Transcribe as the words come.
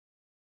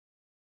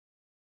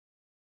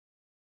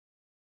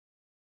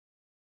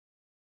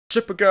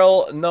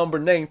Supergirl number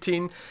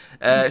 19.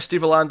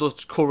 Steve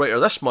Orlando's co-writer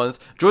this month.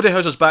 Jodie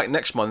Houser's back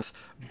next month,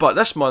 but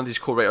this month he's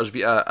co-writers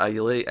Vita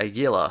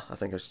Ayala. I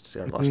think I should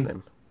say her last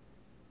name.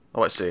 I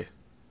want to say.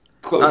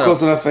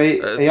 Close enough.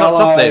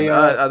 Tough name.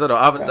 I don't know.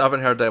 I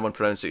haven't heard anyone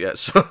pronounce it yet,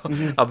 so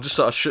I'm just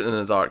sort of shooting in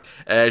the dark.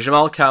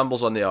 Jamal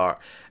Campbell's on the art.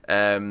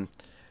 How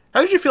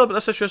did you feel about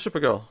this issue of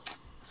Supergirl?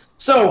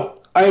 So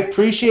I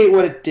appreciate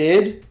what it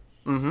did.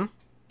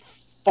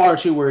 Far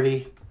too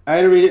wordy. I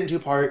had to read it in two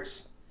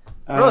parts.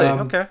 Really?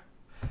 Okay.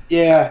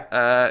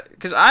 Yeah.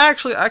 Because I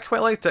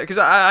quite liked it. Because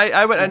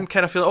I went in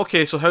kind of feeling,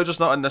 okay, so Houser's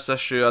not in this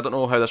issue. I don't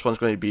know how this one's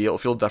going to be. It'll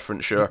feel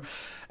different, sure.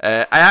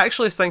 I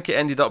actually think it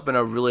ended up being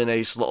a really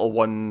nice little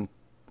one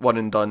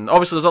and done.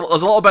 Obviously, there's a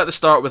little bit at the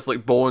start with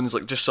like Bones,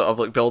 like just sort of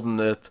like building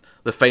the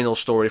final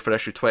story for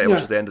issue 20,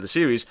 which is the end of the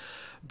series.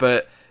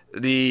 But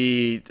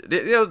the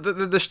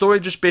story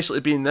just basically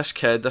being this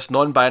kid, this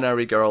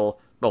non-binary girl.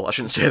 Well, I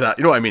shouldn't say that.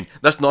 You know what I mean?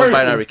 This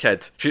non-binary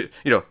kid. She,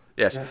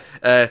 yes.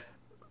 Yeah.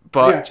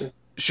 But Gotcha.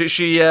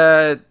 she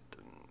if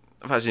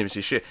I didn't even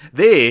say she,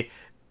 they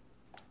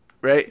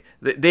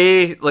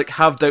like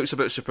have doubts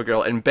about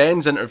Supergirl, and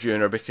Ben's interviewing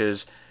her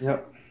because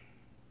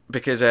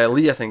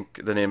Lee, I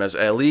think the name is,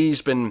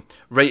 Lee's been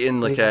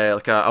writing like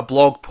a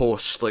blog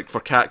post like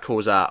for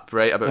Catco's app,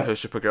 right, about how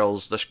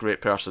Supergirl's this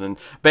great person, and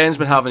Ben's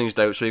been having these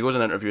doubts, so he goes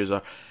and interviews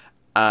her,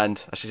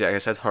 and I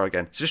said her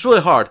again. It's just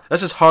really hard.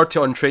 This is hard to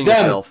untrain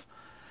yourself.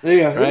 There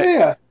you go. Right?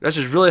 Yeah. This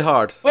is really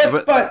hard.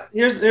 But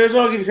here's what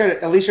I'll give you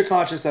credit. At least you're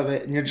conscious of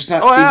it, and you're just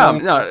not. Oh, I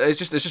am. No, it's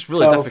just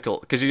really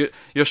difficult because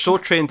you're so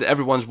trained that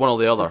everyone's one or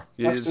the other.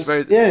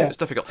 It's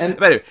difficult.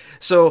 But anyway,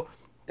 so.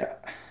 Yeah.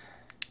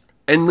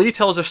 And Lee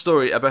tells a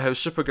story about how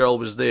Supergirl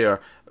was there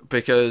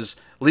because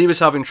Lee was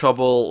having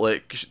trouble,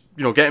 like,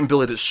 getting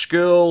bullied at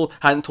school,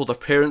 hadn't told her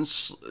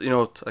parents,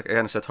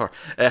 again I said her,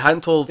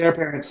 hadn't told their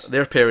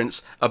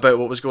parents about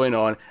what was going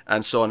on,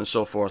 and so on and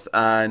so forth.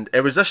 And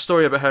it was this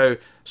story about how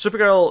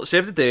Supergirl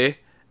saved the day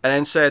and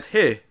then said,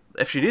 hey,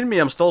 if you need me,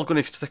 I'm still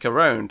going to stick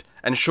around,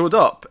 and showed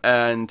up,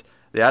 and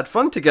they had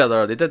fun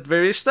together, they did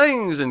various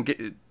things, and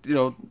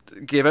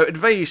gave out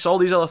advice, all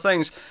these other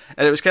things.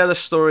 And it was kind of this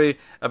story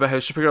about how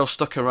Supergirl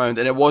stuck around,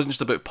 and it wasn't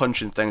just about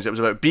punching things, it was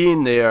about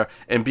being there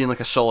and being like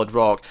a solid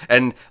rock.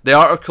 And the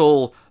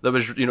article that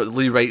was,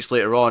 Lee writes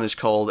later on is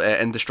called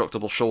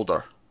Indestructible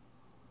Shoulder.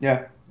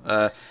 Yeah.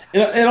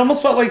 It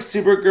almost felt like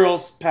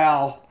Supergirl's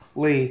pal,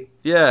 Lee.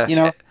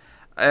 Yeah.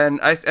 And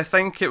I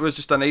think it was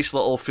just a nice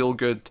little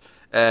feel-good...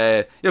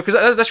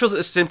 because this feels like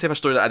the same type of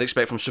story that I'd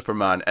expect from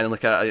Superman, and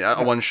like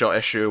a one-shot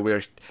issue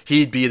where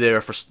he'd be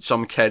there for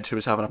some kid who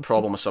was having a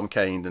problem of some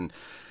kind, and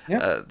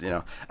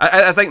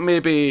I think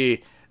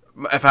maybe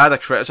if I had a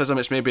criticism,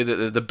 it's maybe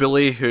the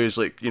bully who's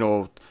like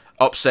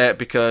upset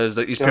because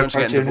his parents are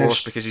getting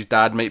divorced because his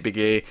dad might be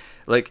gay.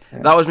 Like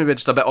that was maybe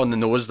just a bit on the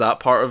nose, that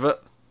part of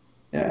it.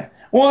 Yeah.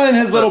 Well, and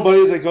his little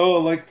buddy's like, oh,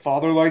 like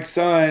father like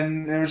son,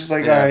 and it was just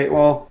like, all right,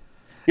 well.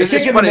 It's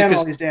funny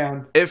because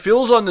it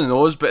feels on the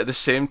nose, but at the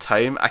same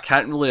time, I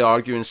can't really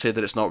argue and say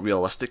that it's not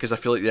realistic, because I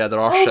feel like there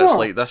are shits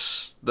like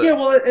this. Yeah,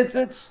 well, it's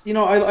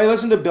I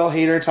listened to Bill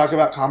Hader talk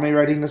about comedy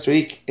writing this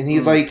week, and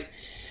he's like,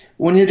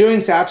 when you're doing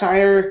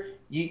satire,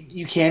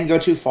 you can go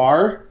too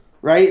far,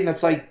 right? And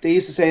it's like they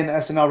used to say in the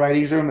SNL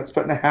writings room, it's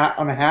putting a hat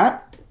on a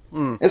hat.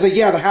 It's like,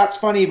 yeah, the hat's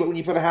funny, but when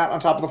you put a hat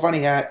on top of the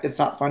funny hat, it's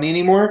not funny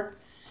anymore.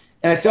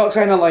 And I felt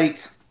kind of like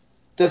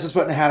this is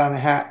putting a hat on a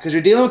hat, because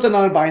you're dealing with a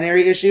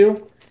non-binary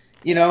issue.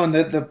 And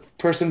the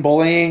person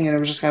bullying, and it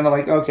was just kind of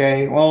like,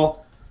 okay,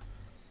 well...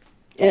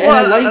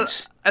 I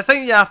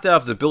think you have to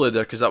have the bully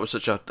there, because that was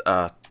such a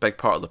big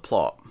part of the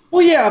plot.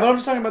 Well, yeah, but I'm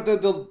just talking about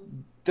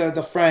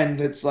the friend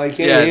that's like,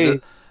 hey...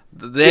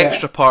 The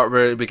extra part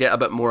where we get a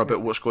bit more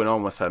about what's going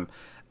on with him.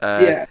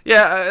 Yeah,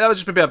 that was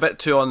just maybe a bit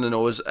too on the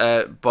nose,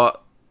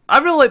 but I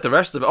really like the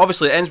rest of it.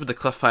 Obviously, it ends with the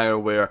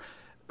cliffhanger where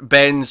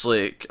Ben's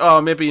like,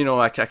 oh, maybe,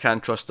 I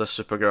can't trust this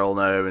Supergirl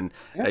now, and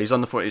he's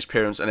on the phone with his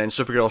parents, and then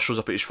Supergirl shows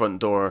up at his front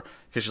door,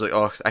 because she's like,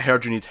 oh, I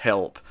heard you need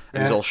help,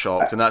 and he's all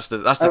shocked, and that's the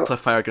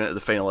cliffhanger going into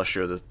the final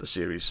issue of the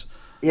series.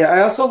 Yeah,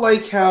 I also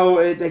like how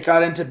it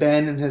got into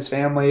Ben and his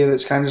family,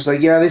 that's kind of just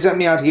like, yeah, they sent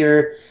me out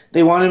here,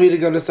 they wanted me to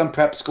go to some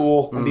prep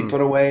school and be put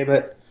away,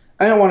 but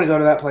I don't want to go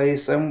to that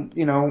place, and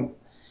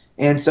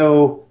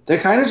so they're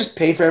kind of just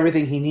pay for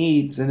everything he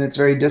needs, and it's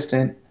very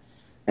distant,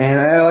 and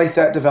I like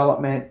that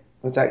development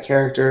with that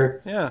character.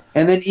 Yeah.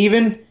 And then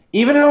even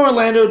how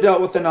Orlando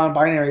dealt with the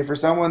non-binary, for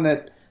someone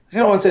that, I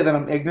don't want to say that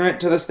I'm ignorant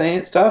to this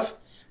stuff,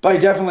 but I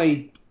don't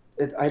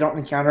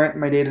encounter it in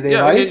my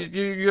day-to-day life.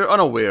 You're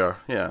unaware,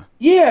 yeah.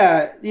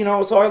 Yeah,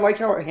 so I like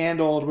how it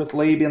handled with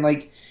Lee being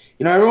like,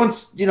 everyone,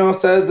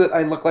 says that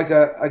I look like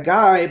a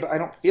guy, but I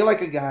don't feel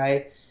like a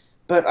guy,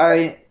 but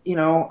I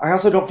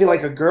also don't feel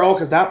like a girl,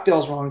 because that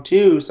feels wrong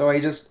too, so I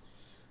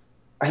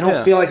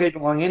don't feel like I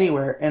belong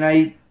anywhere, and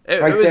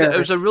It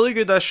was a really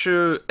good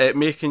issue at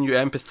making you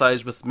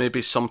empathise with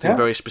maybe something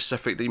very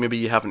specific that maybe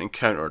you haven't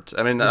encountered.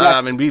 I mean,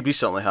 exactly. We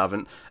certainly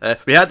haven't.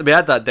 We had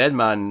that Dead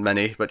Man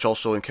mini, which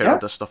also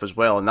encountered this stuff as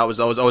well, and I was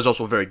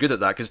also very good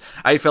at that because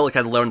I felt like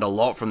I'd learned a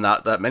lot from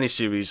that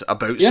miniseries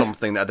about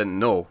something that I didn't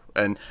know,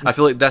 and I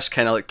feel like this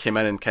kind of like came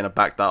in and kind of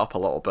backed that up a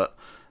little bit.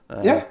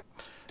 Yeah,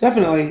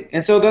 definitely.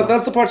 And so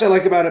that's the parts I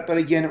like about it. But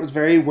again, it was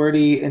very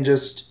wordy and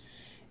just,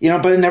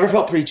 but it never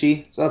felt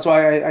preachy. So that's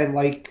why I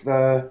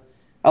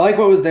like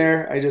what was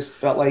there. I just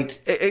felt like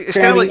it's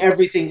cramming kind of like,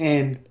 everything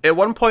in. At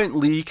one point,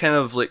 Lee kind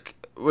of like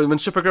when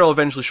Supergirl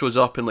eventually shows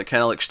up and like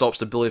kind of like stops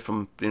the bully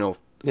from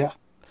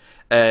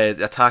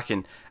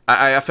attacking.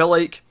 I felt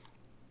like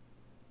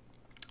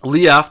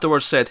Lee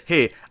afterwards said,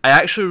 "Hey, I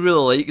actually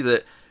really like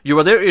that you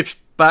were there to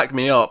back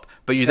me up,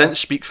 but you didn't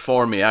speak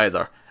for me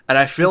either." And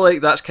I feel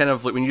like that's kind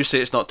of like when you say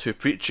it's not too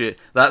preachy,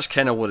 that's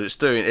kind of what it's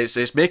doing.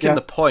 It's making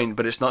the point,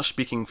 but it's not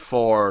speaking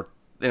for.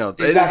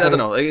 Exactly. I don't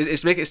know.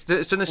 It's doing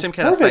the same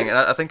kind of thing, and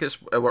I think it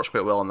works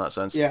quite well in that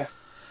sense. Yeah.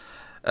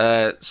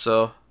 I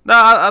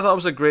thought it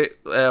was a great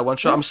one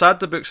shot. I'm sad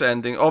the book's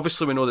ending.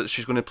 Obviously, we know that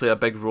she's going to play a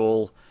big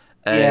role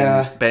in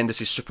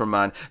Bendis'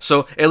 Superman.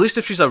 So at least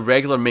if she's a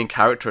regular main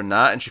character in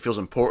that and she feels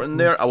important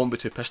there, I won't be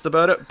too pissed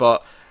about it.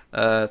 But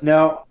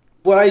no,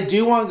 what I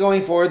do want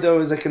going forward though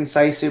is a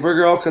concise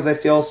Supergirl because I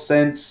feel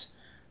since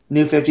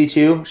New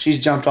 52 she's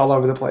jumped all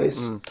over the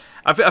place.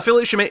 I feel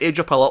like she might age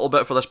up a little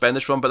bit for this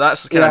Bendis run, but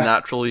that's kind of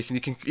natural. You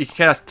can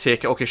kind of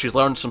take it. Okay, she's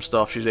learned some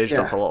stuff. She's aged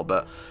up a little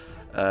bit,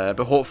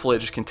 but hopefully it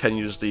just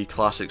continues the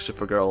classic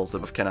Supergirl that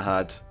we've kind of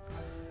had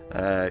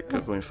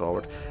going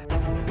forward.